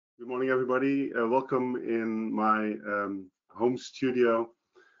Good morning, everybody. Welcome in my home studio.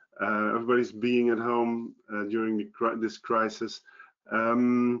 Everybody's being at home during this crisis.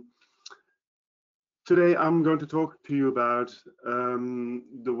 Today, I'm going to talk to you about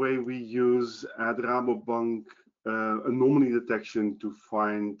the way we use at Rabobank anomaly detection to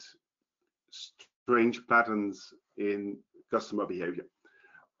find strange patterns in customer behavior.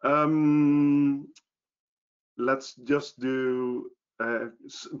 Let's just do a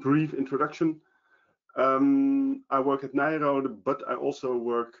brief introduction. I work at Nyenrode, but I also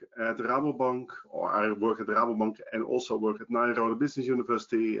work at Rabobank, or I work at Rabobank and also work at Nyenrode Business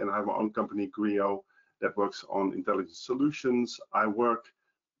University, and I have my own company, Grio, that works on intelligence solutions. I work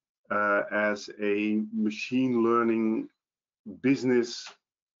as a machine learning business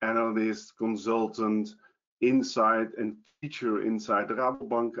analyst, consultant, inside and teacher inside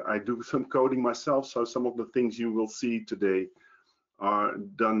Rabobank. I do some coding myself, so some of the things you will see today are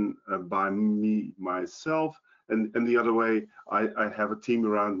done by me myself, and the other way, I have a team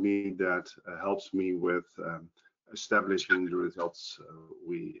around me that helps me with establishing the results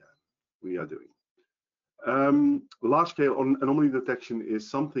we are doing. Large-scale anomaly detection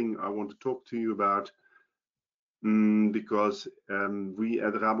is something I want to talk to you about because we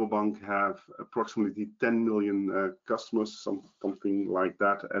at Rabobank have approximately 10 million customers, something like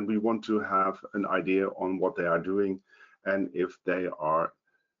that, and we want to have an idea on what they are doing and if they are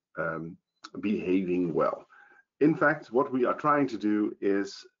behaving well. In fact, what we are trying to do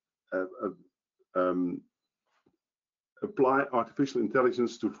is apply artificial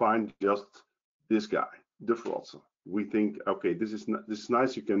intelligence to find just this guy, the fraudster. We think, okay, this is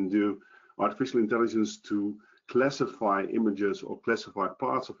nice. You can do artificial intelligence to classify images or classify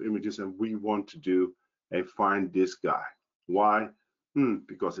parts of images, and we want to do a find this guy. Why?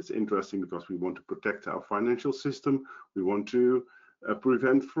 Because it's interesting, because we want to protect our financial system, we want to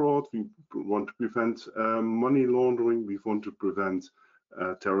prevent fraud, we want to prevent money laundering, we want to prevent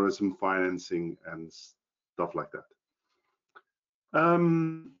terrorism financing and stuff like that.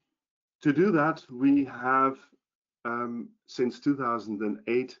 To do that, we have since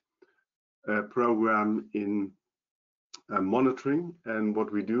 2008 a program in monitoring, and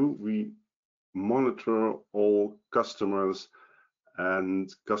what we do, we monitor all customers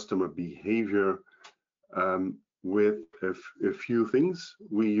and customer behavior with a few things.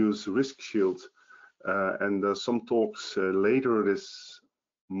 We use Risk Shield, and there's some talks later this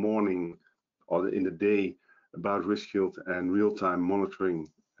morning or in the day about Risk Shield and real-time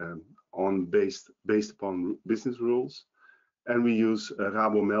monitoring based upon business rules. And we use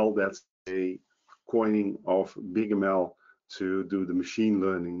RaboML, that's a coining of BigML, to do the machine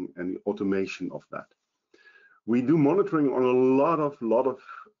learning and the automation of that. We do monitoring on a lot of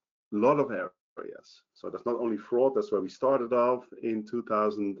areas. So that's not only fraud, that's where we started off in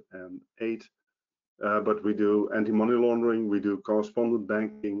 2008, but we do anti-money laundering, we do correspondent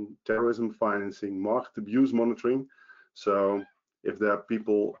banking, terrorism financing, market abuse monitoring. So if there are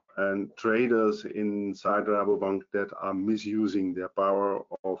people and traders inside Rabobank that are misusing their power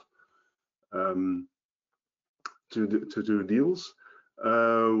of to do deals,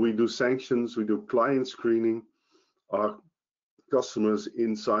 we do sanctions, we do client screening. Are customers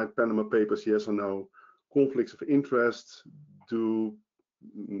inside Panama Papers, yes or no? Conflicts of interest,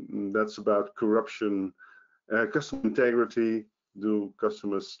 that's about corruption. Customer integrity, do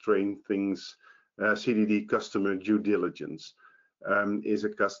customers strain things? CDD, customer due diligence, is a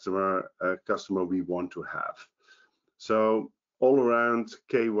customer we want to have. So all around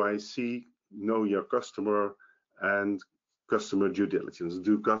KYC, know your customer, and customer due diligence,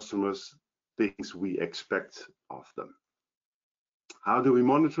 do customers things we expect of them. How do we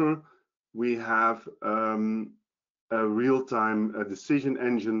monitor? We have a real-time decision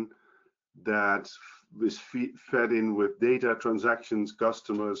engine that is fed in with data, transactions,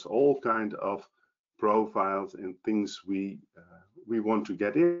 customers, all kind of profiles and things we want to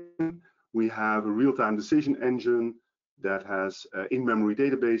get in. We have a real-time decision engine that has in-memory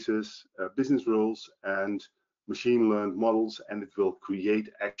databases, business rules, and machine learned models, and it will create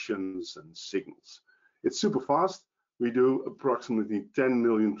actions and signals. It's super fast. We do approximately 10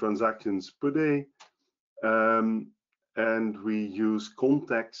 million transactions per day, and we use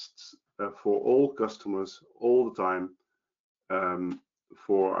contexts for all customers all the time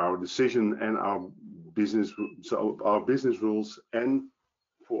for our decision and our business, so our business rules, and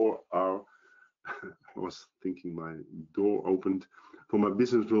for our I was thinking my door opened, for my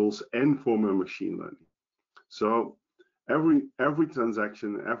business rules and for my machine learning. So every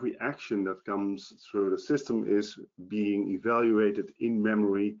transaction, every action that comes through the system is being evaluated in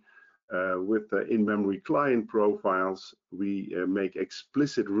memory With the in-memory client profiles, we make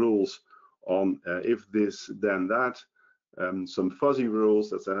explicit rules on if this, then that. Some fuzzy rules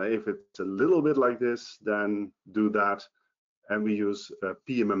that say if it's a little bit like this, then do that. And we use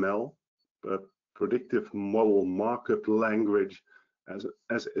PMML, predictive model markup language, as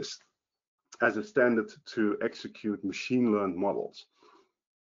a standard to execute machine learned models.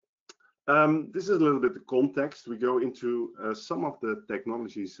 This is a little bit the context. We go into some of the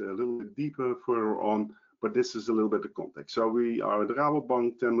technologies a little bit deeper further on, but this is a little bit the context. So we are at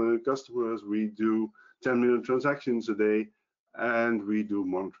Rabobank, 10 million customers. We do 10 million transactions a day, and we do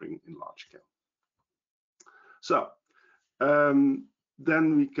monitoring in large scale. So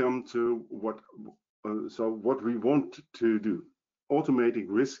then we come to what we want to do: automatic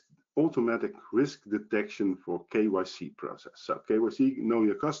risk detection for KYC process. So KYC, know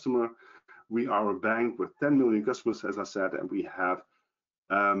your customer. We are a bank with 10 million customers, as I said, and we have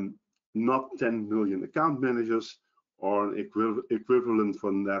not 10 million account managers or an equivalent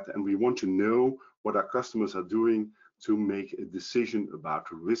from that, and we want to know what our customers are doing to make a decision about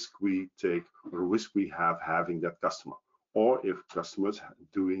the risk we take or the risk we have having that customer, or if customers are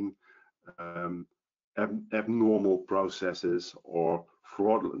doing abnormal processes or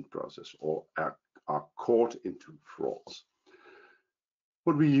fraudulent process, or are caught into frauds.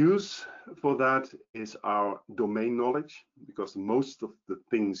 What we use for that is our domain knowledge, because most of the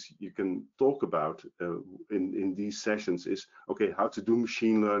things you can talk about in these sessions is, okay, how to do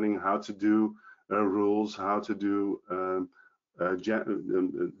machine learning, how to do rules, how to do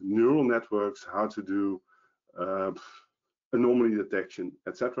neural networks, how to do anomaly detection,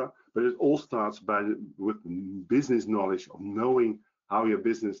 etc. But it all starts with business knowledge of knowing how your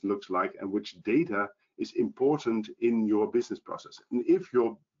business looks like and which data is important in your business process. And if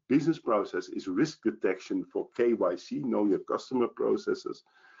your business process is risk detection for KYC, know your customer processes,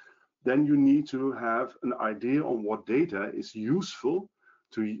 then you need to have an idea on what data is useful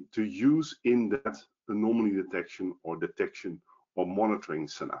to use in that anomaly detection or monitoring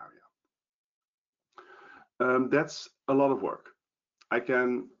scenario. That's a lot of work. I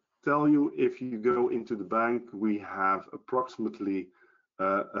can tell you, if you go into the bank, we have approximately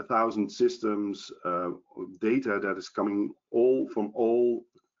 1,000 systems, data that is coming from all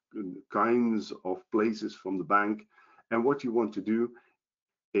kinds of places from the bank. And what you want to do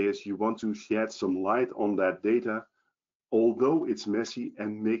is you want to shed some light on that data, although it's messy,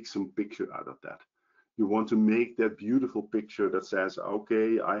 and make some picture out of that. You want to make that beautiful picture that says,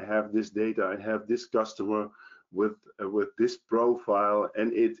 okay, I have this data, I have this customer with this profile,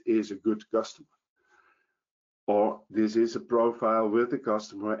 and it is a good customer. Or this is a profile with a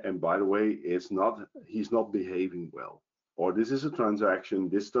customer, and by the way, he's not behaving well. Or this is a transaction,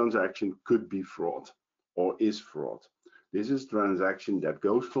 this transaction could be fraud or is fraud. This is a transaction that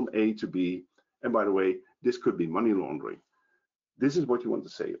goes from A to B, and by the way, this could be money laundering. This is what you want to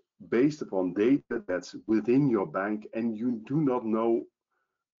say, based upon data that's within your bank, and you do not know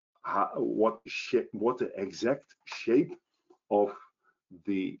what the exact shape of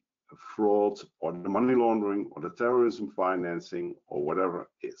the fraud or the money laundering or the terrorism financing or whatever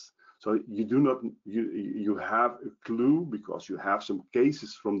is. So you do not, you have a clue because you have some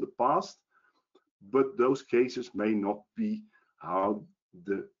cases from the past, but those cases may not be how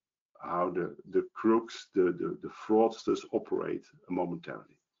the crooks, the fraudsters operate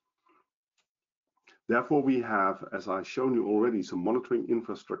momentarily. Therefore, we have, as I've shown you already, some monitoring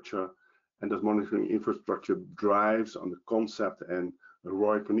infrastructure, and that monitoring infrastructure drives on the concept, and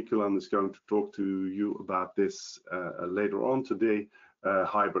Roy Coniculan is going to talk to you about this later on today,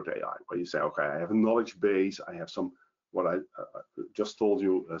 hybrid AI, where you say, okay, I have a knowledge base, I have some, what I just told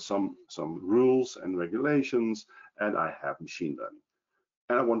you, some rules and regulations, and I have machine learning,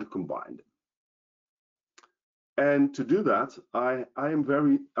 and I want to combine them. And to do that, I'm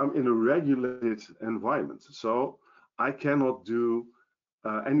in a regulated environment, so I cannot do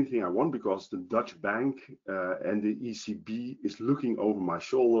anything I want, because the Dutch bank and the ECB is looking over my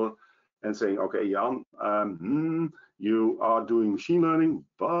shoulder and saying, okay, Jan, you are doing machine learning,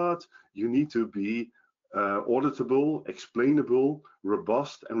 but you need to be auditable, explainable,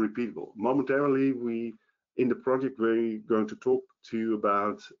 robust, and repeatable. Momentarily, in the project we're going to talk to you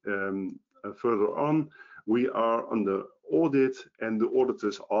about further on, we are under audit, and the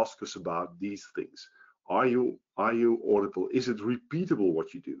auditors ask us about these things. Are you auditable? Is it repeatable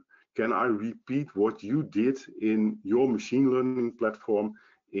what you do? Can I repeat what you did in your machine learning platform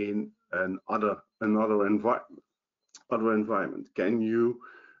in another environment? Can you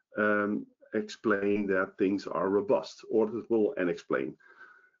explain that things are robust, auditable, and explain?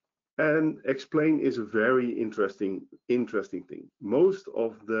 And explain is a very interesting thing. Most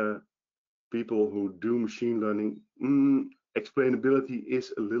of the people who do machine learning, explainability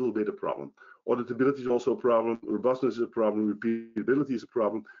is a little bit a problem. Auditability is also a problem, robustness is a problem, repeatability is a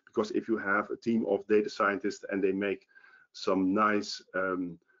problem, because if you have a team of data scientists and they make some nice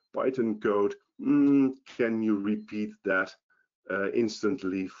Python code, can you repeat that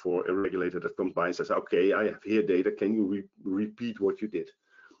instantly for a regulator that comes by and says, okay, I have here data, can you repeat what you did?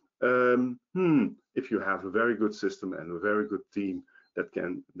 If you have a very good system and a very good team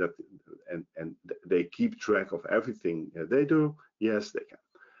and they keep track of everything they do, yes, they can.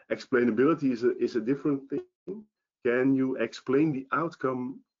 Explainability is a different thing. Can you explain the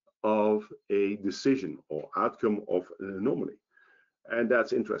outcome of a decision or outcome of an anomaly? And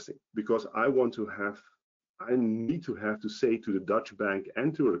that's interesting, because I need to have to say to the Dutch bank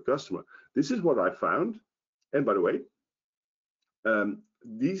and to the customer, this is what I found. And by the way,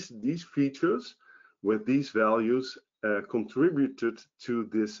 these features with these values contributed to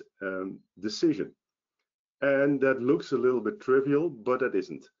this decision. And that looks a little bit trivial, but it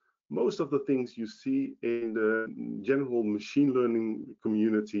isn't. Most of the things you see in the general machine learning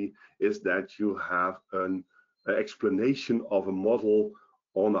community is that you have an explanation of a model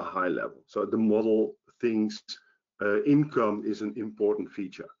on a high level. So the model thinks income is an important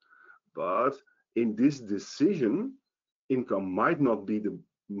feature. But in this decision, income might not be the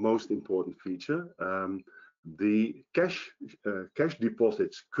most important feature. The cash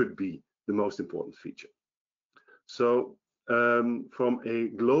deposits could be the most important feature. So from a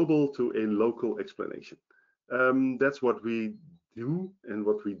global to a local explanation. That's what we do and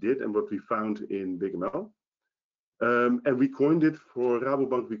what we did and what we found in BigML. And we coined it for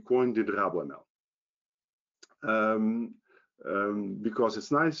Rabobank, we coined it RaboML. Because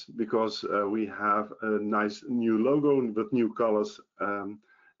it's nice, because we have a nice new logo with new colors,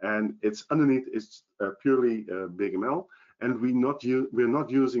 and it's underneath it's purely BigML, and we're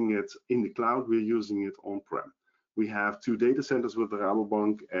not using it in the cloud, we're using it on-prem. We have 2 data centers with the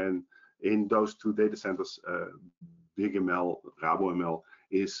Rabobank, and in those 2 data centers, BigML, RaboML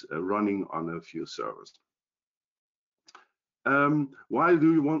is running on a few servers. Why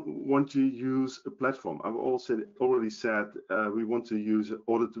do you want to use a platform? I've already said we want to use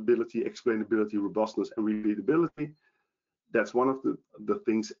auditability, explainability, robustness, and repeatability. That's one of the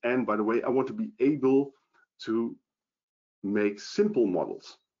things. And by the way, I want to be able to make simple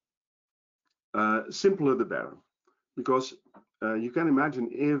models. Simpler the better, because you can imagine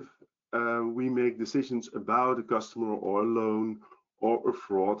if we make decisions about a customer or a loan or a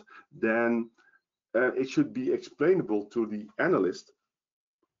fraud, then it should be explainable to the analyst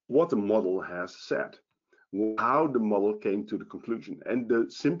what the model has said, how the model came to the conclusion. And the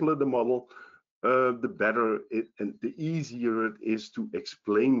simpler the model, the better it and the easier it is to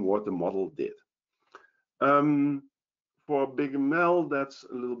explain what the model did. For BigML, that's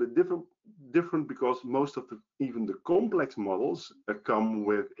a little bit different because most of even the complex models come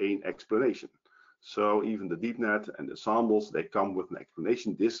with an explanation. So even the DeepNet and the samples, they come with an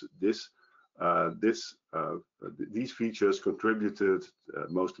explanation. These features contributed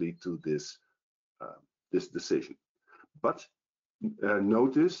mostly to this decision. But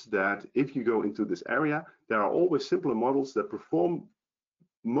notice that if you go into this area, there are always simpler models that perform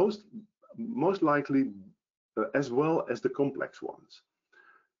most likely as well as the complex ones.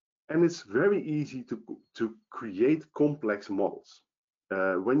 And it's very easy to create complex models.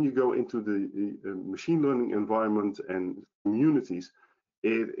 When you go into the machine learning environment and communities,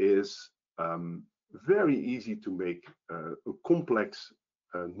 it is very easy to make a complex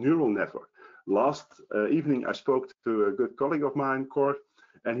neural network. Last evening, I spoke to a good colleague of mine, Cor,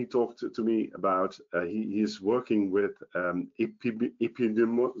 and he talked to me about he is working with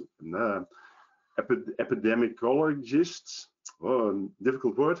epidemiologists,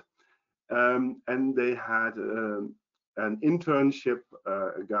 difficult word, and they had an internship,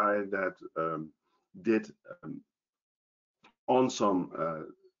 a guy that did on some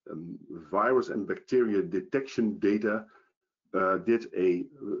virus and bacteria detection data, did a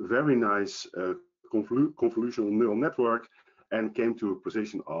very nice convolutional neural network and came to a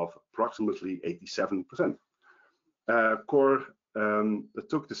precision of approximately 87%. Core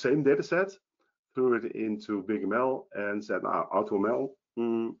took the same data set, threw it into BigML and said, AutoML,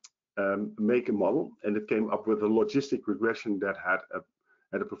 make a model, and it came up with a logistic regression that had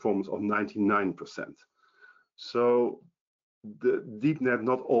a performance of 99%. So the DeepNet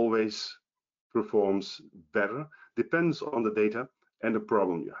not always performs better, depends on the data and the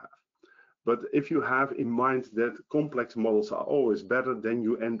problem you have. But if you have in mind that complex models are always better, then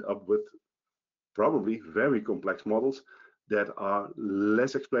you end up with probably very complex models that are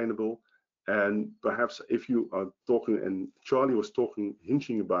less explainable And perhaps if you are talking, and Charlie was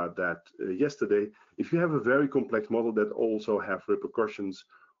hinging about that yesterday, if you have a very complex model that also have repercussions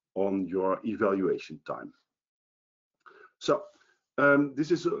on your evaluation time. So this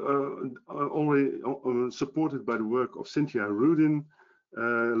is already supported by the work of Cynthia Rudin.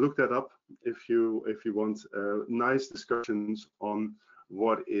 Look that up if you want nice discussions on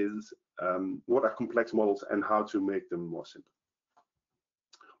what are complex models and how to make them more simple.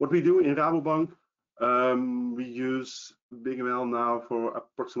 What we do in Rabobank, we use BigML now for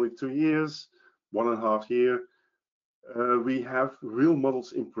approximately 2 years, 1.5 years. We have real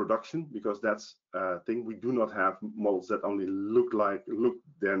models in production because that's a thing. We do not have models that only look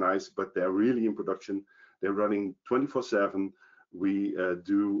they're nice, but they're really in production. They're running 24/7. We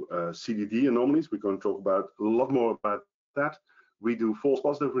do CDD anomalies. We're going to talk about a lot more about that. We do false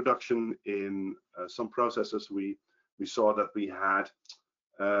positive reduction in some processes. We saw that we had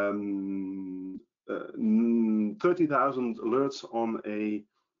 30,000 alerts on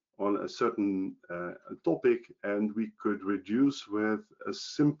a certain topic, and we could reduce with a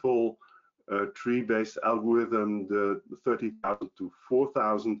simple tree-based algorithm the 30,000 to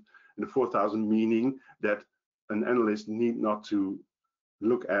 4,000, and the 4,000 meaning that an analyst need not to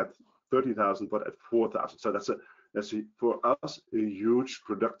look at 30,000 but at 4,000. So that's for us a huge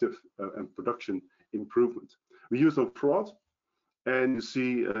productive and production improvement. We use on fraud, and you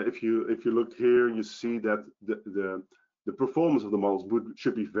see if you look here, you see that the performance of the models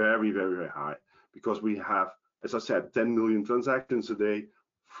should be very, very, very high, because we have, as I said, 10 million transactions a day.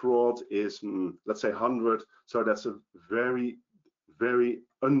 Fraud is let's say 100, so that's a very, very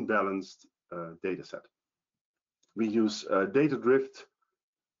unbalanced data set. We use data drift.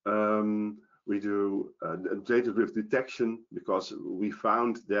 We do data drift detection because we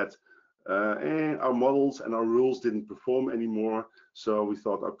found that our models and our rules didn't perform anymore. So we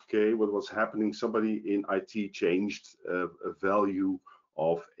thought, okay, what was happening? Somebody in IT changed a value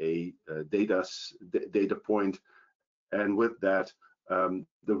of a data point, and with that,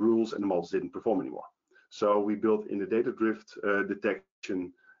 the rules and the models didn't perform anymore. So we built in the data drift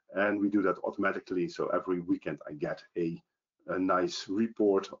detection, and we do that automatically. So every weekend I get a nice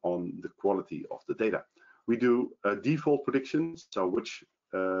report on the quality of the data. We do default predictions, so which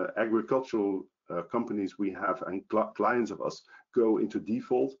agricultural companies we have and clients of us go into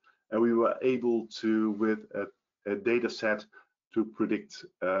default, and we were able to, with a data set, to predict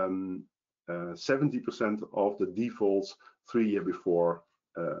 70% of the defaults 3 years before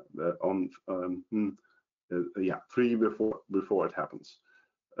 3 years before it happens.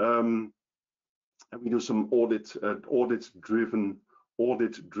 And we do some audit-driven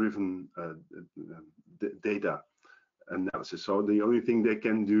data analysis. So the only thing they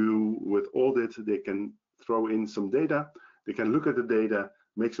can do with audit, they can throw in some data, they can look at the data,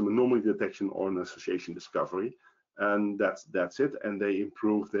 make some anomaly detection or an association discovery, and that's it. And they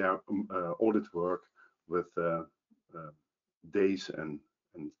improve their audit work with days and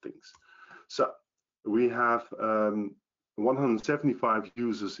things. So we have 175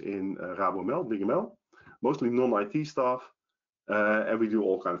 users in Rabobank, BigML, mostly non-IT staff, and we do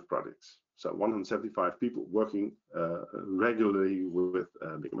all kinds of projects. So 175 people working regularly with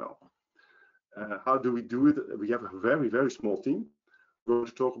BigML. How do we do it? We have a very, very small team. We're going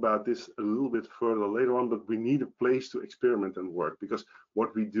to talk about this a little bit further later on, but we need a place to experiment and work, because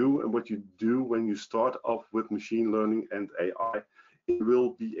what we do and what you do when you start off with machine learning and AI, it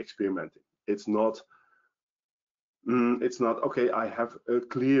will be experimenting. It's not okay, I have a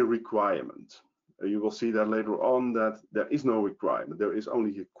clear requirement. You will see that later on, that there is no requirement. There is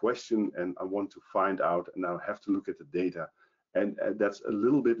only a question, and I want to find out, and I have to look at the data. And that's a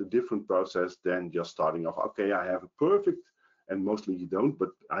little bit a different process than just starting off. Okay, I have a perfect, and mostly you don't,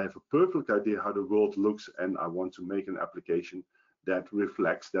 but I have a perfect idea how the world looks, and I want to make an application that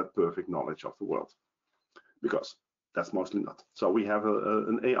reflects that perfect knowledge of the world, because that's mostly not. So we have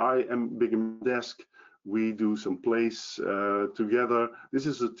an AI and big desk. We do some plays together. This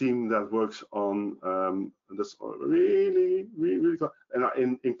is a team that works on that's really cool. And I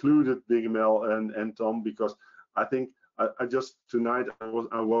included BigML and Tom, because I think I just tonight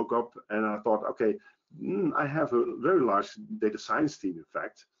I woke up and I thought, okay, I have a very large data science team. In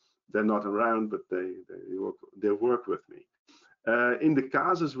fact, they're not around, but they work with me. In the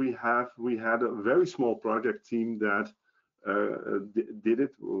cases we had a very small project team that did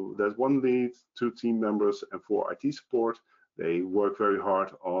it. There's 1 lead, 2 team members, and 4 IT support. They work very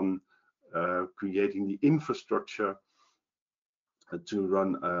hard on creating the infrastructure to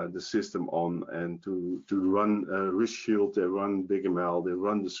run the system on, and to run Risk Shield. They run BigML, they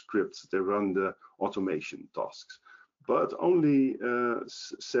run the scripts, they run the automation tasks. but only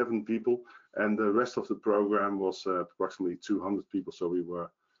 7 people, and the rest of the program was approximately 200 people. So we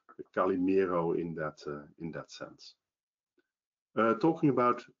were Calimero in that sense. Talking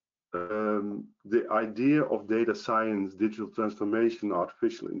about the idea of data science, digital transformation,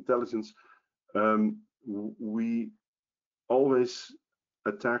 artificial intelligence, we always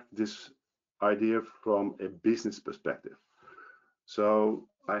attack this idea from a business perspective. So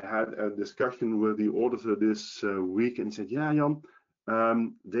I had a discussion with the auditor this week and said, yeah, Jan,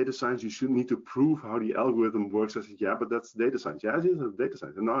 data science, you should need to prove how the algorithm works. I said, yeah, but that's data science. Yeah, it is data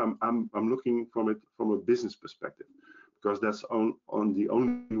science. And now I'm looking from it from a business perspective, because that's on the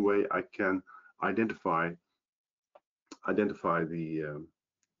only way I can identify the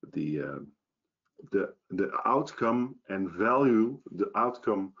outcome and value the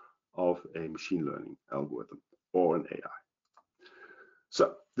outcome of a machine learning algorithm or an AI.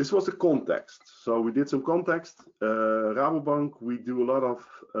 So this was the context. So we did some context. Rabobank, we do a lot of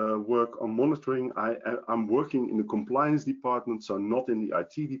work on monitoring. I'm working in the compliance department, so not in the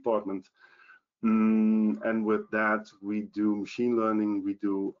IT department. And with that, we do machine learning, we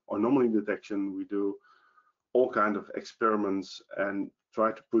do anomaly detection, we do all kinds of experiments and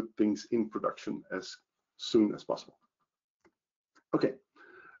try to put things in production as soon as possible. Okay.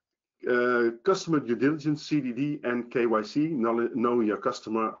 Customer due diligence, CDD, and KYC, know your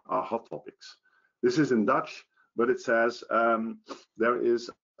customer, are hot topics. This is in Dutch, but it says there is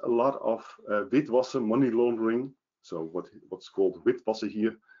a lot of witwassen, money laundering. So what's called witwassen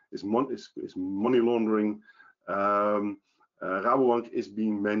here is money laundering. Rabobank is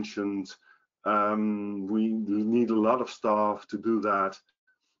being mentioned. We need a lot of staff to do that.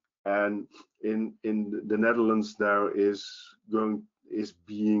 And in the Netherlands, there is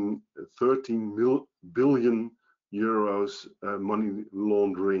being 13 billion euros money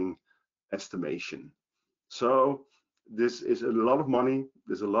laundering estimation. So this is a lot of money.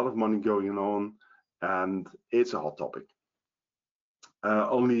 There's a lot of money going on, and it's a hot topic.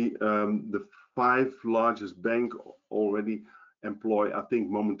 Only the 5 largest banks already employ, I think,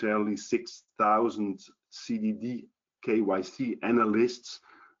 momentarily 6,000 CDD KYC analysts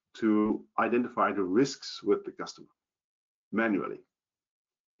to identify the risks with the customer manually.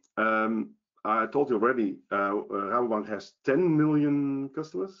 I told you already, Rabobank has 10 million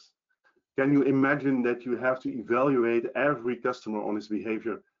customers. Can you imagine that you have to evaluate every customer on his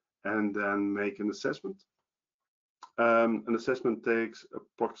behavior and then make an assessment? An assessment takes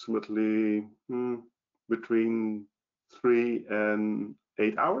approximately between 3 and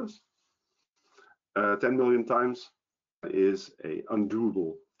 8 hours. 10 million times is an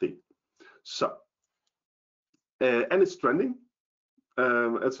undoable thing. So, and it's trending.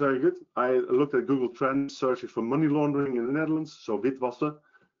 It's very good. I looked at Google Trends searching for money laundering in the Netherlands, so witwassen,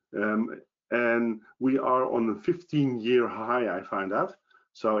 and we are on a 15-year high, I find out.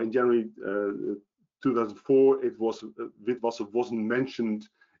 So in January 2004, it was witwassen wasn't mentioned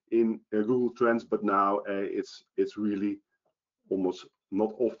in Google Trends, but now it's really almost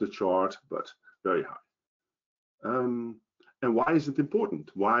not off the chart, but very high. And why is it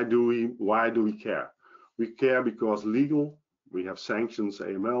important? Why do we care? We care because legal. We have sanctions,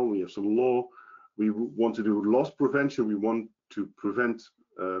 AML, we have some law. We want to do loss prevention. We want to prevent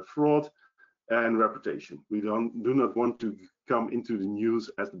fraud and reputation. We do not want to come into the news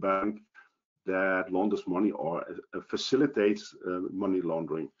as the bank that launders money or facilitates money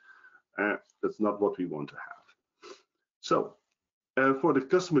laundering. That's not what we want to have. So for the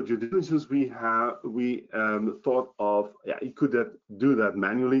customer due diligence, we thought of, you could do that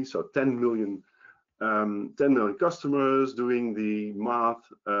manually. So 10 million customers, doing the math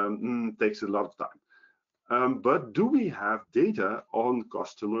takes a lot of time. But do we have data on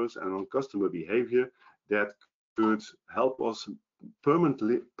customers and on customer behavior that could help us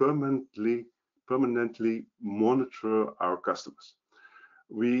permanently monitor our customers?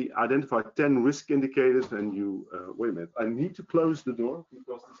 We identified 10 risk indicators, and you wait a minute. I need to close the door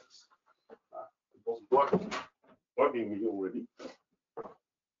because it was bugging me already.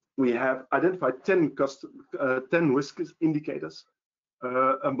 We have identified 10 risk indicators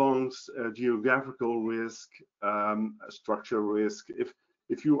amongst geographical risk, structure risk.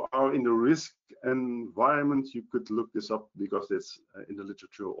 If you are in the risk environment, you could look this up because it's in the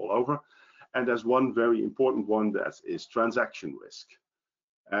literature all over. And there's one very important one, that is transaction risk.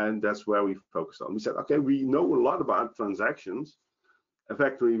 And that's where we focused on. We said, okay, we know a lot about transactions. In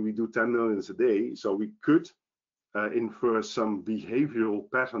fact, we do 10 million a day, so we could infer some behavioral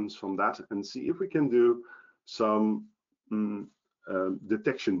patterns from that and see if we can do some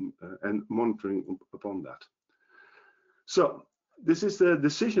detection and monitoring upon that. So this is the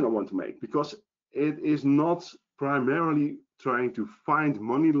decision I want to make, because it is not primarily trying to find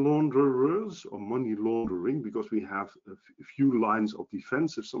money launderers or money laundering, because we have a few lines of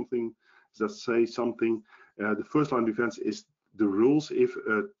defense. If something that say something, the first line of defense is the rules. If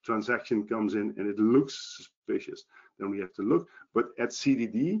a transaction comes in and it looks suspicious, then we have to look. But at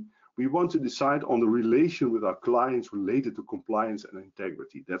CDD, we want to decide on the relation with our clients related to compliance and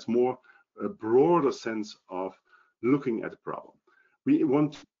integrity. That's more a broader sense of looking at the problem. We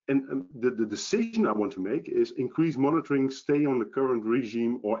want, and the decision I want to make is increase monitoring, stay on the current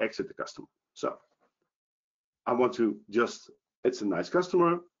regime, or exit the customer. So I want to just, it's a nice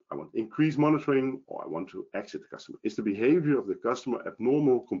customer, I want to increase monitoring, or I want to exit the customer. Is the behavior of the customer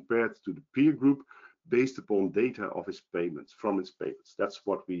abnormal compared to the peer group based upon data of his payments, from his payments? That's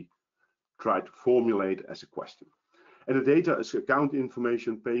what we try to formulate as a question. And the data is account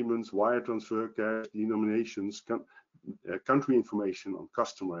information, payments, wire transfer, cash, denominations, country information on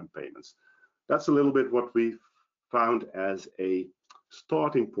customer and payments. That's a little bit what we found as a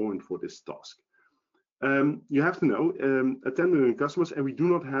starting point for this task. You have to know, 10 million customers, and we do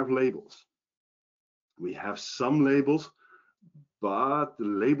not have labels. We have some labels, but the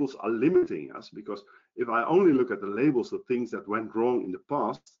labels are limiting us, because if I only look at the labels, the things that went wrong in the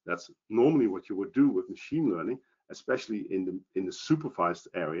past, that's normally what you would do with machine learning, especially in the supervised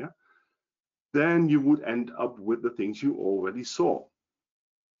area, then you would end up with the things you already saw.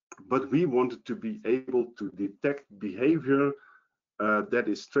 But we wanted to be able to detect behavior that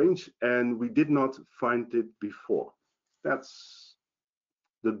is strange, and we did not find it before. That's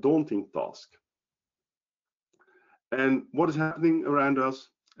the daunting task. And what is happening around us,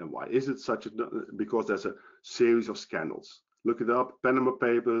 and why is it such a, because there's a series of scandals. Look it up, Panama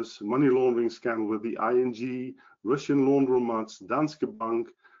Papers, money laundering scandal with the ING, Russian laundromats, Danske Bank,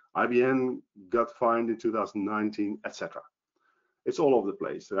 IBM got fined in 2019, etc. It's all over the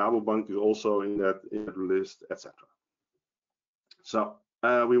place. Rabobank is also in that list, etc. So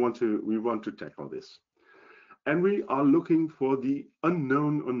we want to tackle this, and we are looking for the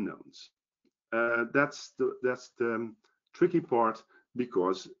unknown unknowns. That's the tricky part,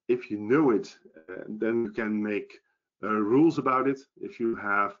 because if you know it, then you can make rules about it. If you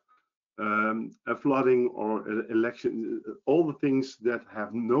have a flooding or an election, all the things that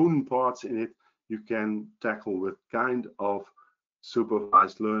have known parts in it, you can tackle with kind of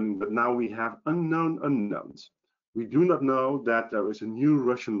supervised learning. But now we have unknown unknowns. We do not know that there is a new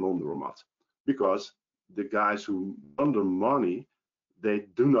Russian laundromat, because the guys who launder money, they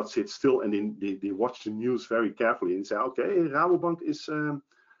do not sit still, and they watch the news very carefully and say, okay, Rabobank is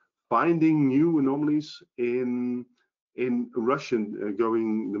finding new anomalies in Russian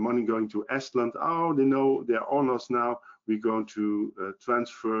the money going to Estland. Oh, they know they're on us now. We're going to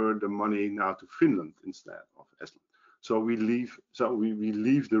transfer the money now to Finland instead of Estland. So we leave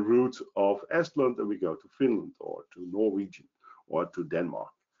the route of Estland and we go to Finland or to Norwegian or to Denmark.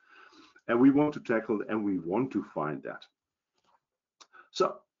 And we want to tackle it, and we want to find that.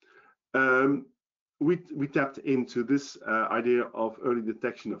 So we tapped into this idea of early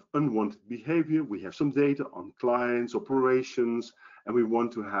detection of unwanted behavior. We have some data on clients, operations, and we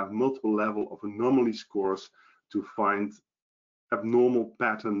want to have multiple level of anomaly scores to find abnormal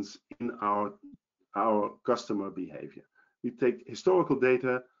patterns in our customer behavior. We take historical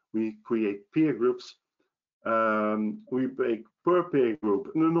data, we create peer groups, we make per peer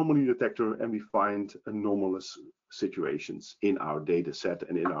group an anomaly detector, and we find anomalous situations in our data set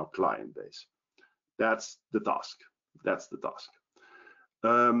and in our client base. That's the task. That's the task.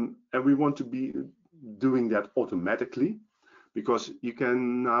 And we want to be doing that automatically, because you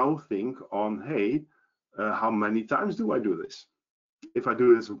can now think on, hey, how many times do I do this? If I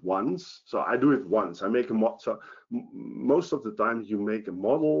do this once, so I do it once, I make a model. So most of the time you make a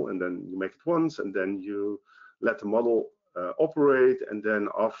model, and then you make it once, and then you let the model operate, and then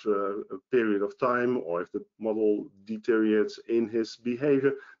after a period of time, or if the model deteriorates in his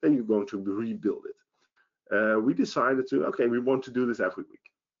behavior, then you're going to rebuild it. We decided to, okay, we want to do this every week.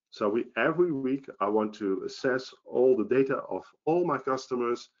 So every week I want to assess all the data of all my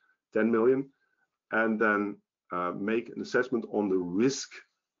customers, 10 million, and then make an assessment on the risk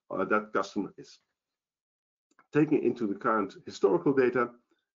that customer is, taking into the current historical data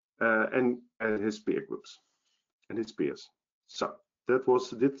and his peer groups and his peers. So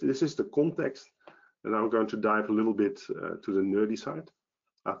this is the context, and I'm going to dive a little bit to the nerdy side,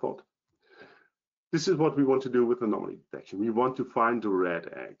 I thought. This is what we want to do with anomaly detection. We want to find the red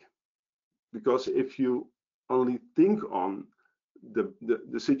egg, because if you only think on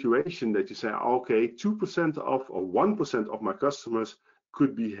the situation that you say, okay, 2% of or 1% of my customers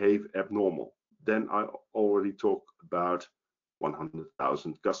could behave abnormal, then I already talk about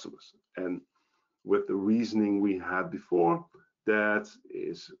 100,000 customers. And with the reasoning we had before, that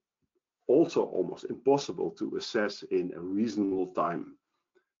is also almost impossible to assess in a reasonable time.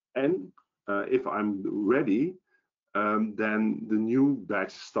 And if I'm ready, then the new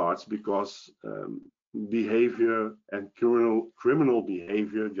batch starts, because behavior and criminal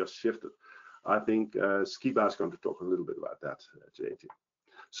behavior just shifted. I think Skiba is going to talk a little bit about that today too.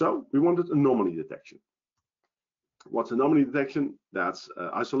 So we wanted anomaly detection. What's anomaly detection? That's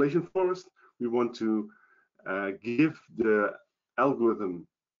isolation forest. We want to give the algorithm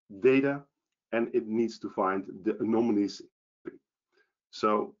data, and it needs to find the anomalies.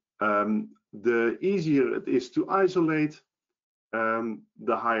 So the easier it is to isolate,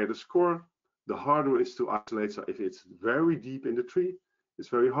 the higher the score. The harder it is to isolate. So if it's very deep in the tree, it's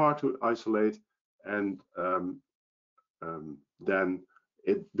very hard to isolate, and then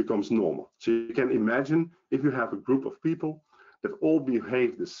it becomes normal. So you can imagine if you have a group of people that all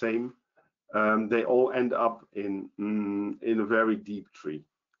behave the same, they all end up in a very deep tree.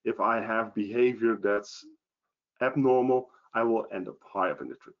 If I have behavior that's abnormal, I will end up high up in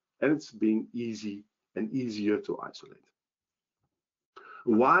the tree, and it's being easy and easier to isolate.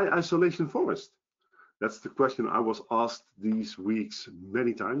 Why isolation forest? That's the question I was asked these weeks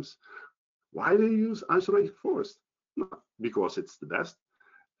many times. Why do you use isolation forest? No, because it's the best.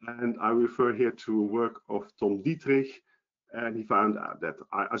 And I refer here to a work of Tom Dietrich, and he found out that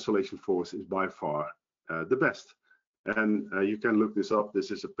isolation forest is by far the best. And you can look this up. This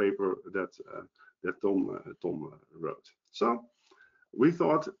is a paper that Tom wrote. So we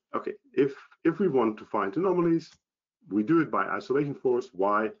thought, okay, if we want to find anomalies, we do it by isolation forest.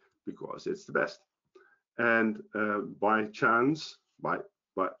 Why? Because it's the best. And by chance, by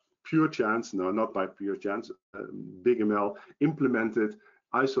pure chance, no, not by pure chance, BigML implemented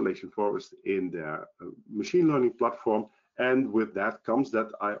isolation forest in their machine learning platform, and with that comes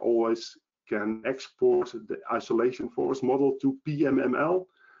that I always can export the isolation forest model to PMML,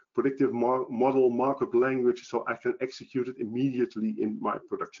 predictive model markup language, so I can execute it immediately in my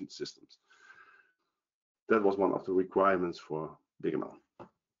production systems. That was one of the requirements for BigML.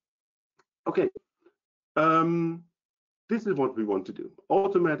 Okay, this is what we want to do.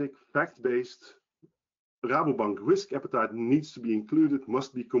 Automatic, fact-based. Rabobank risk appetite needs to be included,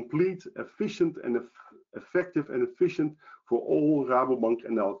 must be complete, efficient, and effective and efficient for all Rabobank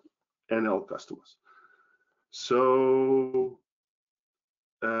NL customers. So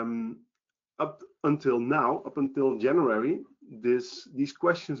up until now, up until January, these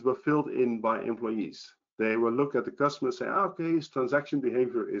questions were filled in by employees. They will look at the customer and say, okay, his transaction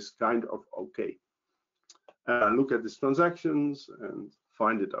behavior is kind of okay. Look at these transactions and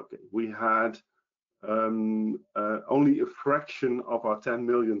find it okay. We had only a fraction of our 10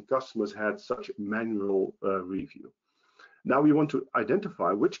 million customers had such manual review. Now we want to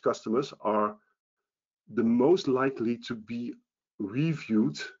identify which customers are the most likely to be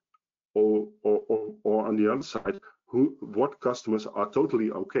reviewed, or on the other side, what customers are totally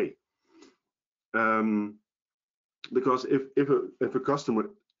okay. Because if a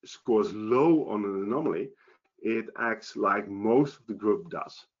customer scores low on an anomaly, it acts like most of the group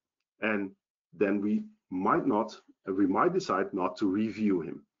does, and then we might decide not to review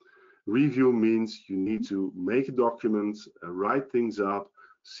him. Review means you need to make a document, write things up,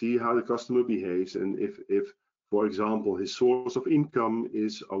 see how the customer behaves, and if for example his source of income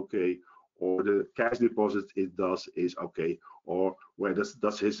is okay, or the cash deposit it does is okay, or where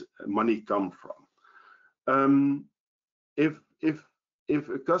does his money come from. If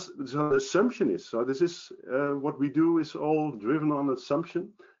a customer, so the assumption is, so this is what we do is all driven on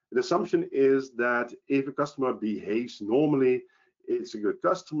assumption. The assumption is that if a customer behaves normally, it's a good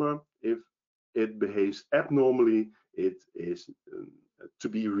customer. If it behaves abnormally, it is to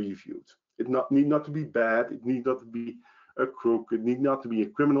be reviewed. It need not to be bad, it need not to be a crook, it need not to be a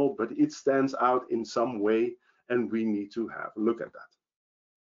criminal, but it stands out in some way, and we need to have a look at that.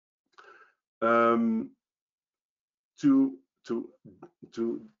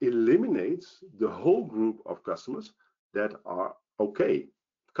 To eliminate the whole group of customers that are okay,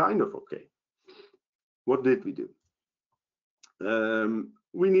 kind of okay, what did we do?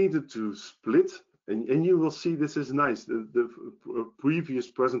 We needed to split, and you will see this is nice. The previous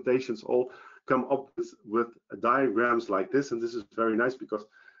presentations all come up with diagrams like this, and this is very nice because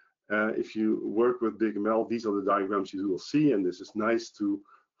if you work with BigML, these are the diagrams you will see, and this is nice to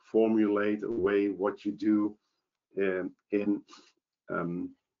formulate a way what you do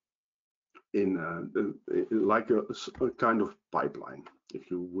like a kind of pipeline, if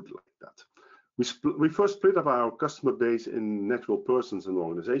you would like that. We first split up our customer base in natural persons and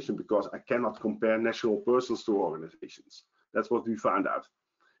organization, because I cannot compare natural persons to organizations. That's what we found out.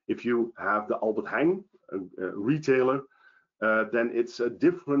 If you have the Albert Heijn retailer, then it's a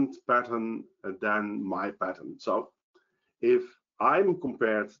different pattern than my pattern. So if I'm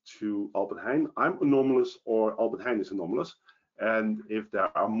compared to Albert Heijn, I'm anomalous, or Albert Heijn is anomalous. And if there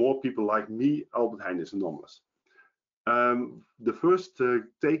are more people like me, Albert Heijn is anomalous. The first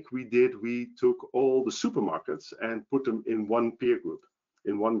take we did, we took all the supermarkets and put them in one peer group,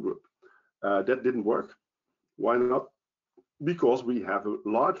 in one group. That didn't work. Why not? Because we have a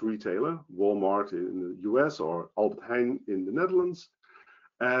large retailer, Walmart in the US or Albert Heijn in the Netherlands,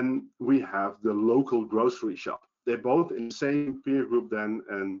 and we have the local grocery shop. They're both in the same peer group then,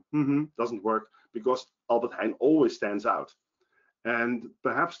 and doesn't work because Albert Heijn always stands out. And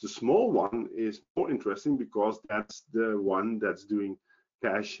perhaps the small one is more interesting because that's the one that's doing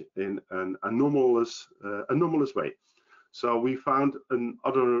cash in an anomalous way. So we found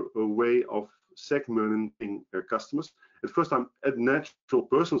another way of segmenting customers. At first time, at natural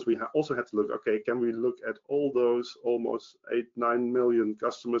persons, we also had to look, okay, can we look at all those almost 8-9 million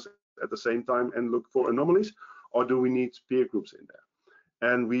customers at the same time and look for anomalies, or do we need peer groups in there?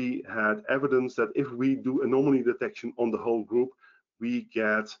 And we had evidence that if we do anomaly detection on the whole group, we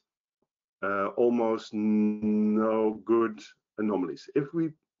get almost no good anomalies. If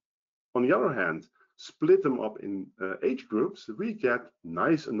we, on the other hand, split them up in age groups, we get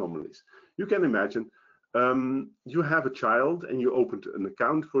nice anomalies. You can imagine you have a child and you opened an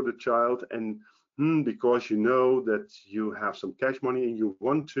account for the child, and because you know that you have some cash money and you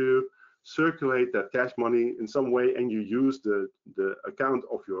want to circulate that cash money in some way, and you use the account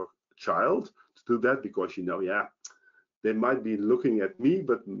of your child to do that because you know, yeah, they might be looking at me,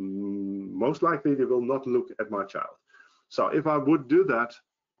 but most likely they will not look at my child. So if I would do that,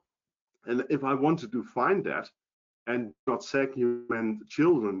 and if I wanted to find that and not segment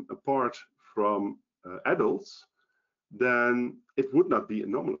children apart from adults, then it would not be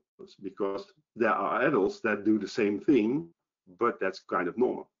anomalous, because there are adults that do the same thing, but that's kind of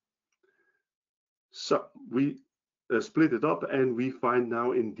normal. So we split it up, and we find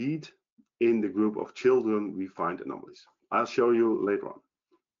now indeed in the group of children we find anomalies. I'll show you later on.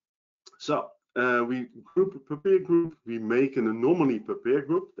 So we group per peer group, we make an anomaly per peer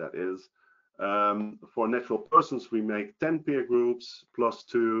group. That is, for natural persons we make 10 peer groups plus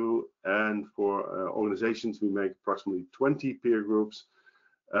 2, and for organizations we make approximately 20 peer groups.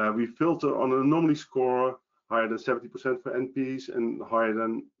 We filter on an anomaly score higher than 70% for NPs and higher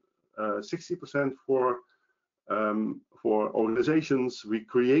than 60% for organizations. We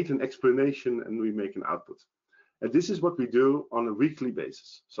create an explanation and we make an output. And this is what we do on a weekly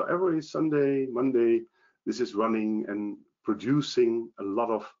basis. So every Sunday, Monday, this is running and producing a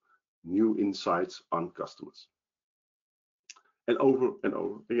lot of new insights on customers. And over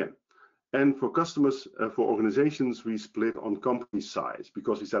again. And for customers, for organizations, we split on company size,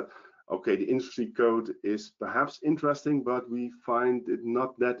 because we said, okay, the industry code is perhaps interesting, but we find it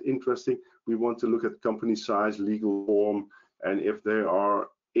not that interesting. We want to look at company size, legal form, and if they are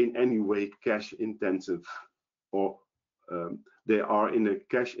in any way cash intensive, or they are in a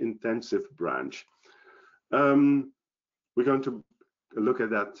cash intensive branch. We're going to look at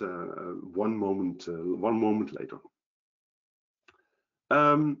that one moment later.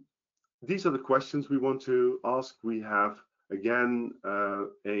 These are the questions we want to ask. We have, again,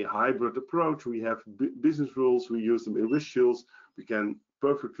 a hybrid approach. We have business rules. We use them in risk shields. We can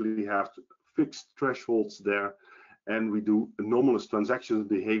perfectly have fixed thresholds there. And we do anomalous transactions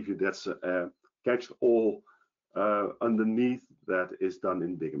behavior. That's catch-all underneath that is done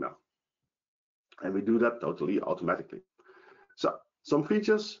in BigML. And we do that totally automatically. So some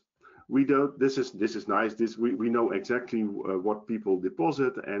features. We do, this is nice. We know exactly what people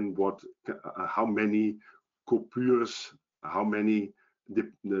deposit and how many coupures, how many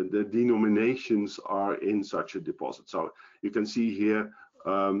the denominations are in such a deposit. So you can see here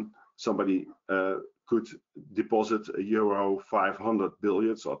somebody could deposit euro 500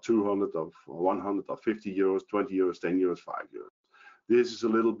 billions or 200 or 100 or 50 euros, 20 euros, 10 euros, 5 euros. This is a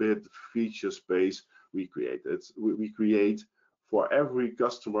little bit feature space we create. We create for every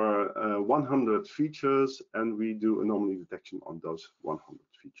customer 100 features, and we do anomaly detection on those 100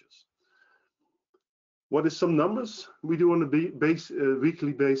 features. What is some numbers we do on a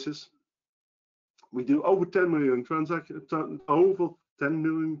weekly basis? We do over 10 million transactions, over 10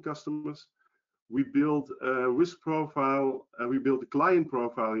 million customers. We build a risk profile, we build a client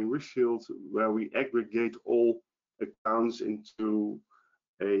profile in Risk Shield, where we aggregate all accounts into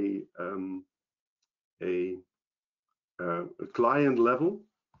a client level.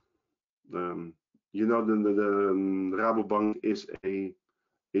 You know, the Rabobank is a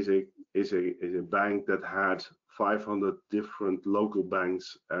bank that had 500 different local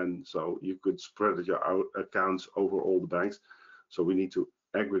banks, and so you could spread your accounts over all the banks. So we need to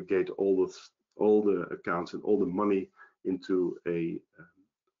aggregate all the accounts and all the money into a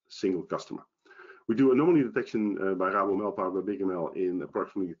single customer. We do anomaly detection by Rabobank powered by BigML in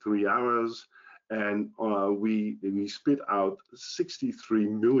approximately 3 hours, and we spit out 63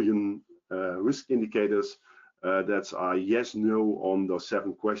 million risk indicators. That's our yes, no on those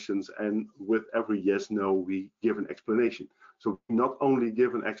 7 questions, and with every yes, no, we give an explanation. So we not only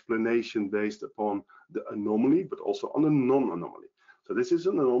give an explanation based upon the anomaly, but also on the non-anomaly. So this is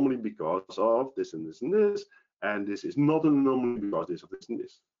an anomaly because of this and this and this, and this is not an anomaly because this or this and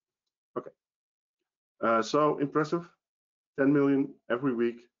this. Okay. So impressive, 10 million every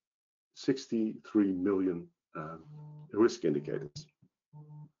week, 63 million risk indicators.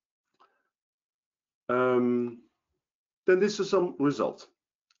 Then this is some result,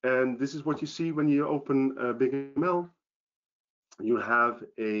 and this is what you see when you open BigML. You have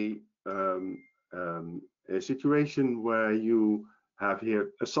a situation where you have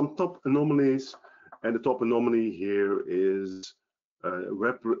here some top anomalies, and the top anomaly here is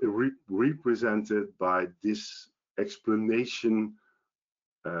represented by this explanation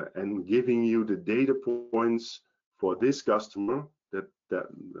and giving you the data points for this customer.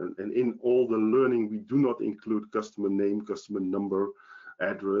 And in all the learning, we do not include customer name, customer number,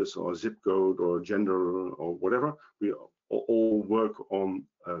 address, or zip code, or gender, or whatever. We all work on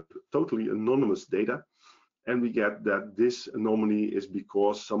totally anonymous data, and we get that this anomaly is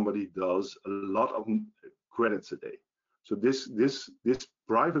because somebody does a lot of credits a day. So this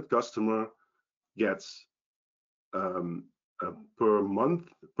private customer gets per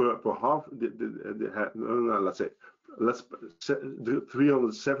month, per half, let's say, the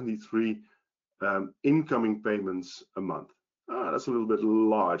 373 incoming payments a month. That's a little bit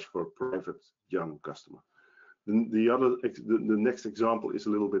large for a private young customer. The next example is a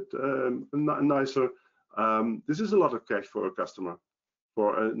little bit nicer. This is a lot of cash for a customer,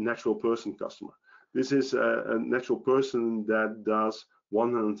 for a natural person customer. This is a natural person that does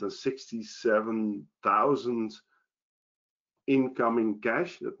 167,000 incoming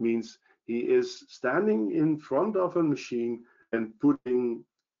cash. That means he is standing in front of a machine and putting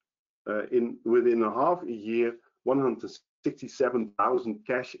within a half a year 167,000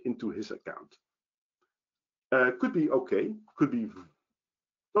 cash into his account. Could be okay, could be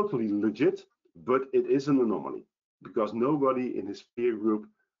totally legit, but it is an anomaly because nobody in his peer group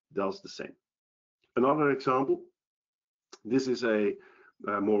does the same. Another example, this is a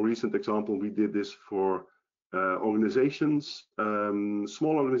more recent example. We did this for organizations,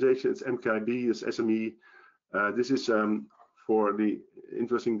 small organizations, MKB, is SME. This is for the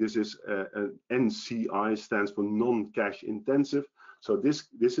interesting. This is an NCI, stands for non-cash intensive. So this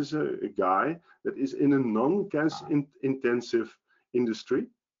is a guy that is in a non-cash intensive industry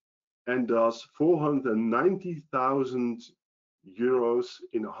and does 490,000 euros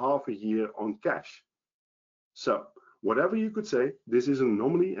in half a year on cash. So whatever you could say, this is an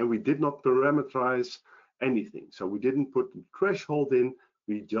anomaly, and we did not parameterize anything. So we didn't put the threshold in,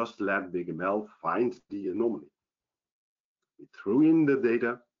 we just let BigML find the anomaly. We threw in the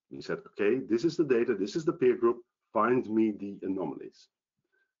data, we said, okay, this is the data, this is the peer group, find me the anomalies.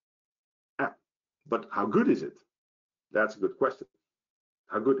 But how good is it? That's a good question.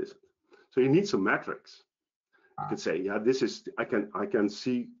 How good is it? So you need some metrics. You could say, yeah, this is, I can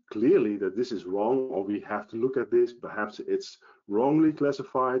see clearly that this is wrong, or we have to look at this. Perhaps it's wrongly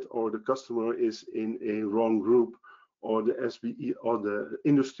classified, or the customer is in a wrong group, or the SBE or the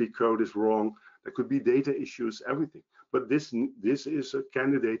industry code is wrong. There could be data issues, everything. But this is a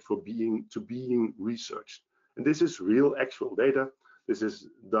candidate for being researched, and this is real, actual data. This is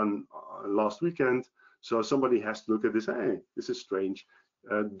done last weekend, so somebody has to look at this. Hey, this is strange.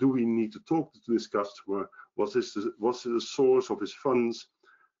 Do we need to talk to this customer? What's the source of his funds?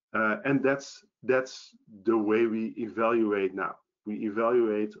 And that's the way we evaluate now. We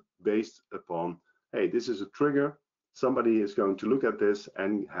evaluate based upon, hey, this is a trigger. Somebody is going to look at this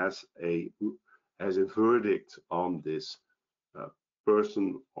and has a verdict on this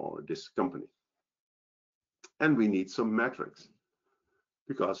person or this company. And we need some metrics,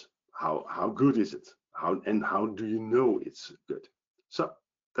 because how good is it? How do you know it's good? So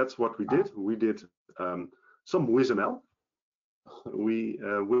that's what we did. We did some WSML.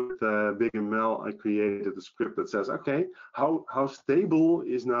 With BigML, I created a script that says, okay, how stable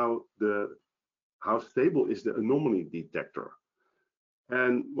is the anomaly detector?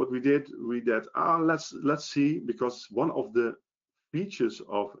 And what we did, let's see, because one of the features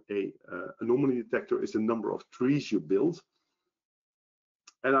of a anomaly detector is the number of trees you build.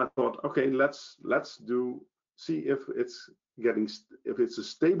 And I thought, okay, let's do see if it's a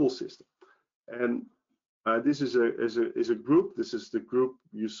stable system. And this is a group. This is the group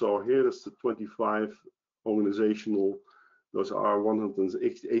you saw here. That's the 25 organizational. Those are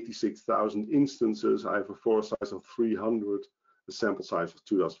 186,000 instances. I have a forest size of 300, a sample size of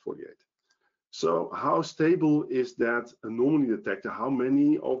 2048. So how stable is that anomaly detector? How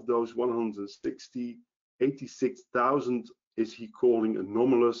many of those 86,000 is he calling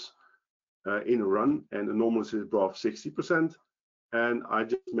anomalous in a run? And anomalous is above 60%. And I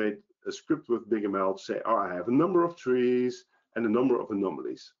just made a script with BigML to say, oh, I have a number of trees and a number of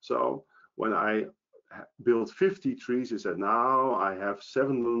anomalies. So when I build 50 trees, it said now I have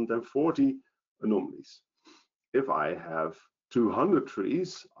 740 anomalies. If I have 200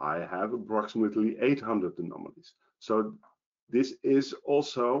 trees, I have approximately 800 anomalies. So this is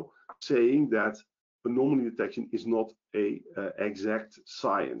also saying that anomaly detection is not a exact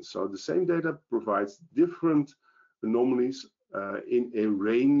science. So the same data provides different anomalies in a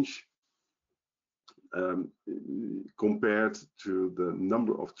range compared to the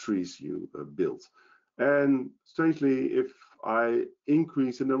number of trees you build. And strangely, if I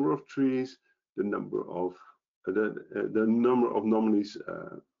increase the number of trees, the number of anomalies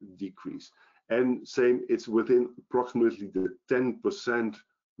decrease. And same, it's within approximately the 10%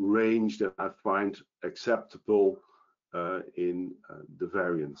 range that I find acceptable in the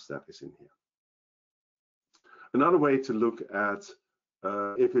variance that is in here. Another way to look at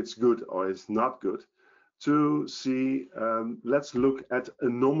if it's good or it's not good, to see, let's look at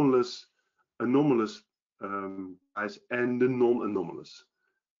anomalous guys and the non-anomalous.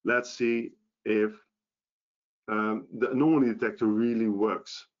 Let's see if the anomaly detector really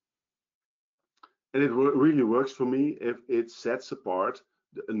works. And it really works for me if it sets apart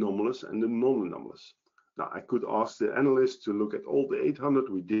the anomalous and the non-anomalous. Now, I could ask the analyst to look at all the 800,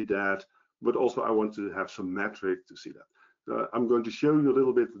 we did that, but also I want to have some metric to see that. I'm going to show you a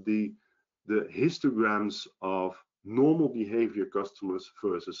little bit the histograms of normal behavior customers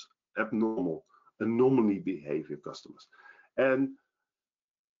versus anomaly behavior customers. And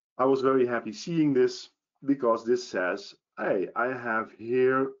I was very happy seeing this because this says, hey, I have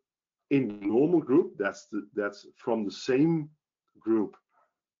here in the normal group, that's from the same group,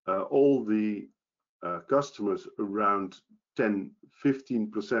 all the customers around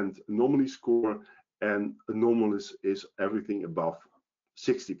 10-15% anomaly score, and anomalous is everything above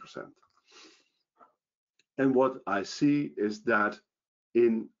 60%. And what I see is that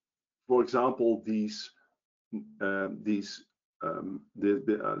in, for example, the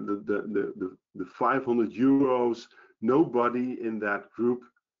 500 euros, nobody in that group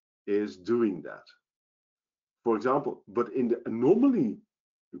is doing that. For example, but in the anomaly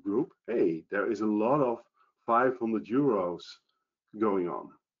group, hey, there is a lot of 500 euros going on.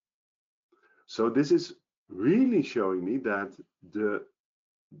 So this is really showing me that the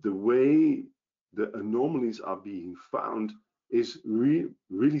way the anomalies are being found is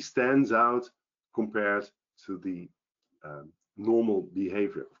really stands out compared to the normal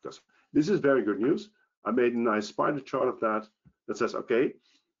behavior of customers. This is very good news. I made a nice spider chart of that says, okay,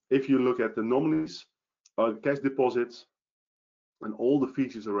 if you look at the anomalies, cash deposits, and all the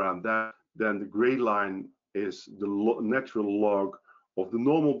features around that, then the gray line is the natural log of the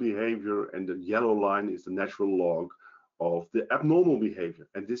normal behavior, and the yellow line is the natural log of the abnormal behavior.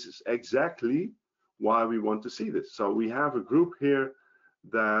 And this is exactly why we want to see this. So we have a group here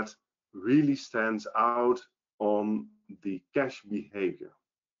that really stands out on the cash behavior.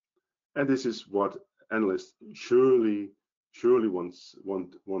 And this is what analysts surely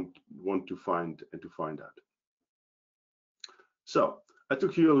want to find out. So I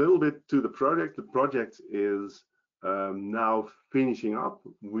took you a little bit to the project. The project is now finishing up.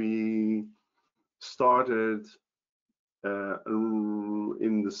 We started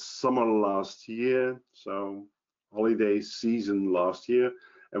in the summer last year, so holiday season last year,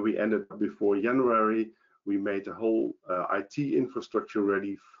 and we ended before January. We made the whole IT infrastructure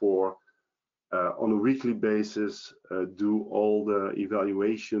ready for on a weekly basis do all the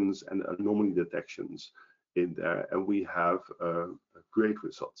evaluations and anomaly detections in there, and we have great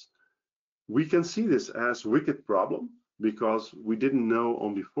results. We can see this as wicked problem because we didn't know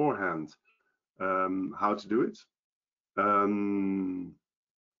on beforehand how to do it.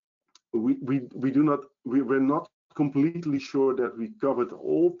 We're not completely sure that we covered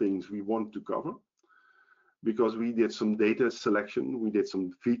all things we want to cover, because we did some data selection, we did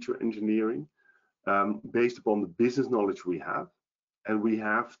some feature engineering based upon the business knowledge we have, and we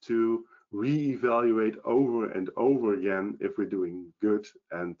have to re-evaluate over and over again if we're doing good.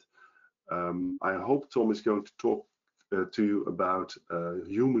 And I hope Tom is going to talk to you about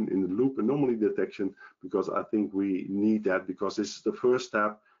human in the loop anomaly detection, because I think we need that, because this is the first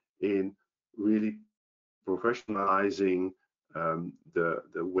step in really professionalizing the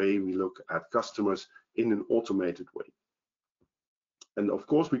way we look at customers in an automated way. And of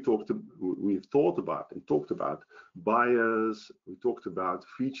course, we've thought about bias, we talked about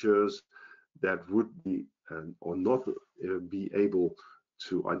features that would be or not be able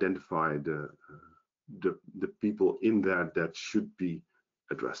to identify the people in there that should be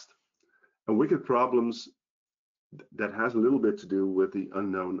addressed. And wicked problems, that has a little bit to do with the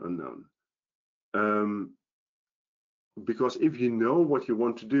unknown. Because if you know what you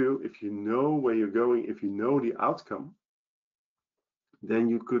want to do, if you know where you're going, if you know the outcome, then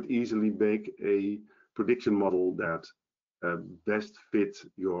you could easily make a prediction model that best fits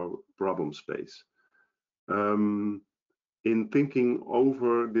your problem space. In thinking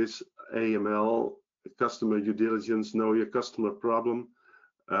over this AML, customer due diligence, know your customer problem,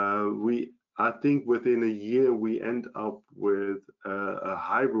 I think within a year we end up with a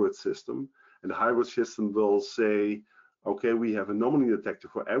hybrid system, and the hybrid system will say, okay, we have anomaly detector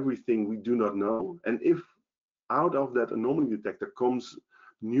for everything we do not know, and if out of that anomaly detector comes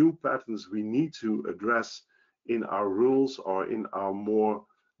new patterns we need to address in our rules or in our more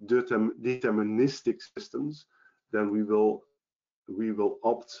deterministic systems, then we will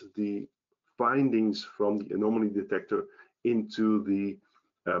opt the findings from the anomaly detector into the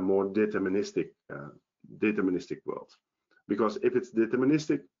more deterministic world. Because if it's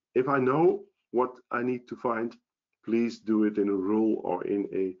deterministic, if I know what I need to find, please do it in a rule or in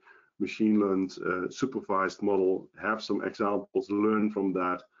a machine learned supervised model. Have some examples, learn from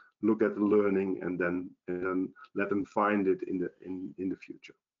that, look at the learning, and then let them find it in the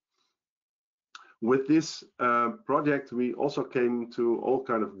future. With this project, we also came to all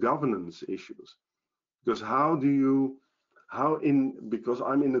kind of governance issues, because because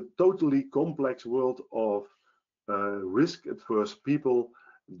I'm in a totally complex world of risk-averse people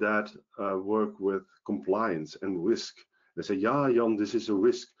that work with compliance and risk. They say, yeah, Jan, this is a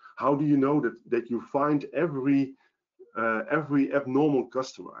risk. How do you know that you find every abnormal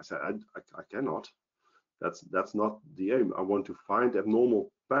customer? I said, I cannot. That's not the aim. I want to find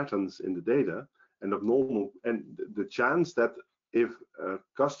abnormal patterns in the data, and the chance that if a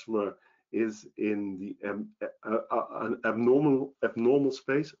customer is in the abnormal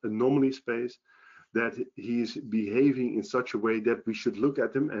space, anomaly space, that he's behaving in such a way that we should look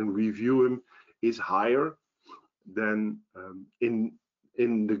at him and review him, is higher than in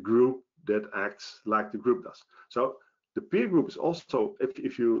the group that acts like the group does. So the peer group is also,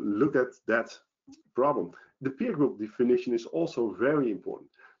 if you look at that problem, the peer group definition is also very important.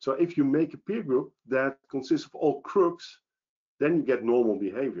 So if you make a peer group that consists of all crooks, then you get normal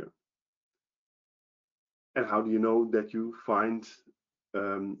behavior. And how do you know that you find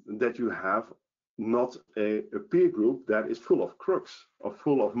that you have not a peer group that is full of crooks or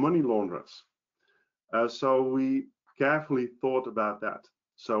full of money launderers? So we carefully thought about that.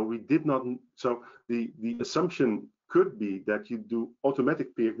 So we did not. So the assumption could be that you do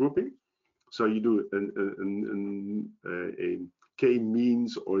automatic peer grouping. So you do a K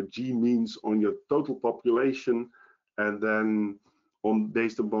means or G means on your total population, and then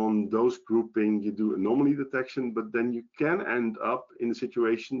based upon those grouping, you do anomaly detection. But then you can end up in a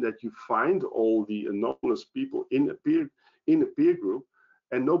situation that you find all the anomalous people in a peer group,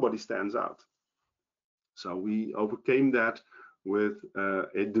 and nobody stands out. So we overcame that with a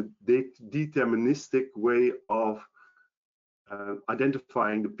deterministic way of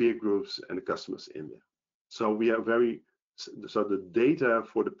identifying the peer groups and the customers in there. So we are so the data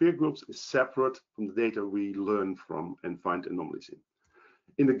for the peer groups is separate from the data we learn from and find anomalies in.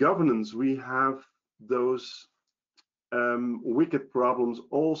 In the governance, we have those wicked problems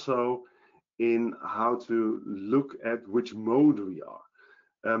also in how to look at which mode we are.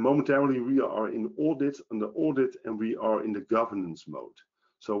 Momentarily, we are under audit, and we are in the governance mode.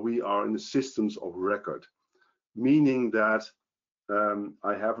 So we are in the systems of record, meaning that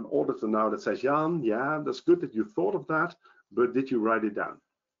I have an auditor now that says, Jan, yeah, that's good that you thought of that, but did you write it down?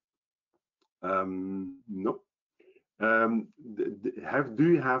 No. Do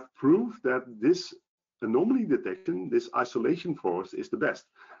you have proof that this anomaly detection, this isolation force, is the best?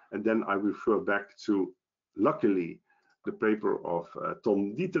 And then I refer back to, luckily, the paper of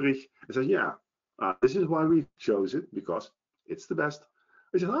Tom Dieterich, and says, yeah, this is why we chose it, because it's the best.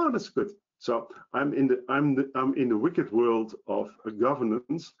 I said, oh, that's good. So I'm in the wicked world of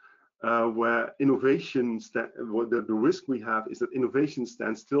governance, where innovation, the risk we have is that innovation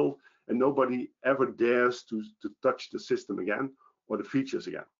stands still and nobody ever dares to touch the system again or the features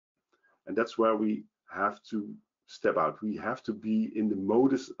again. And that's where we have to step out. We have to be in the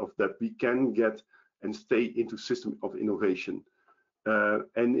modus of that we can get and stay into system of innovation,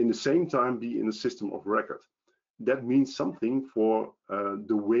 and in the same time be in a system of record. That means something for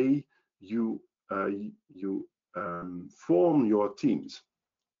the way you form your teams.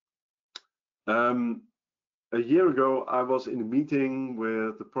 A year ago, I was in a meeting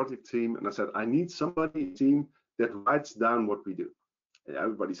with the project team, and I said, I need somebody in the team that writes down what we do. And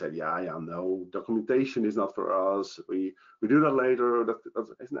everybody said, yeah, no, documentation is not for us. We do that later.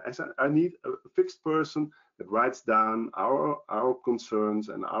 I said, I need a fixed person that writes down our concerns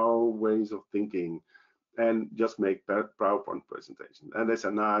and our ways of thinking, and just make PowerPoint presentation. And they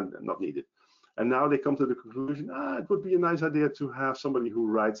said, nah, not needed. And now they come to the conclusion, it would be a nice idea to have somebody who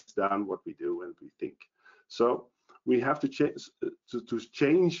writes down what we do and we think. So we have to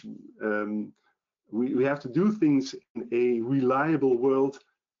change. We have to do things in a reliable world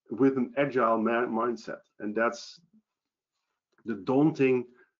with an agile mindset, and that's the daunting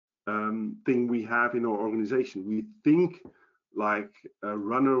thing we have in our organization. We think like a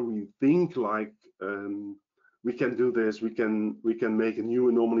runner. We think like we can do this. We can make a new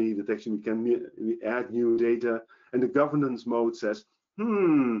anomaly detection. We add new data, and the governance mode says,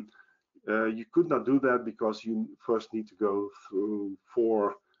 you could not do that because you first need to go through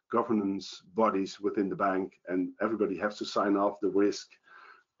 4 governance bodies within the bank, and everybody has to sign off the risk.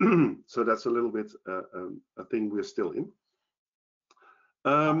 So that's a little bit a thing we're still in.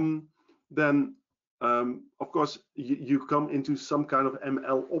 Then, of course, you come into some kind of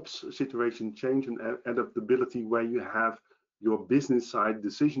ML ops situation, change and adaptability, where you have your business side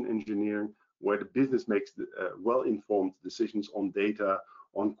decision engineering, where the business makes well-informed decisions on data,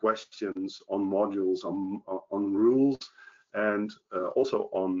 on questions, on modules, on rules, and also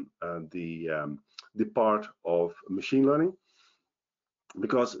on the part of machine learning.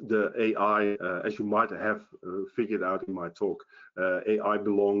 Because the AI, as you might have figured out in my talk, AI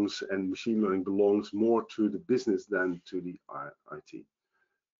belongs and machine learning belongs more to the business than to the IT.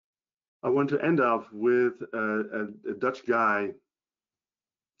 I want to end up with a Dutch guy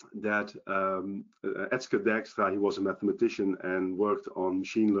that Edske Dijkstra. He was a mathematician and worked on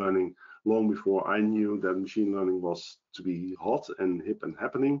machine learning long before I knew that machine learning was to be hot and hip and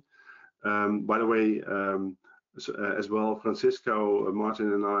happening. By the way, as well, Francisco,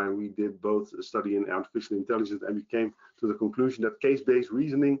 Martin and I, we did both a study in artificial intelligence, and we came to the conclusion that case-based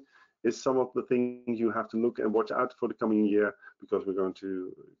reasoning is some of the things you have to look and watch out for the coming year, because we're going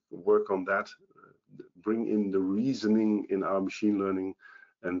to work on that, bring in the reasoning in our machine learning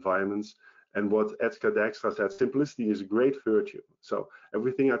environments. And what Edske Dijkstra said, simplicity is a great virtue. So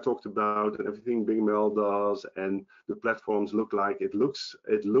everything I talked about and everything BigML does and the platforms look like, it looks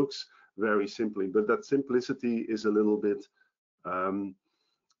very simply, but that simplicity is a little bit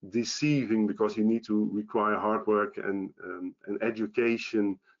deceiving, because you need to require hard work and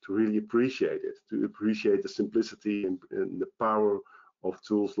education to really appreciate it, to appreciate the simplicity and the power of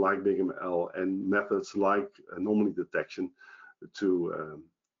tools like BigML and methods like anomaly detection to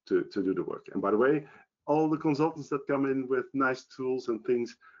do the work. And by the way, all the consultants that come in with nice tools and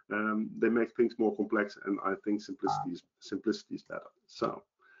things, they make things more complex, and I think simplicity is better. So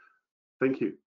thank you.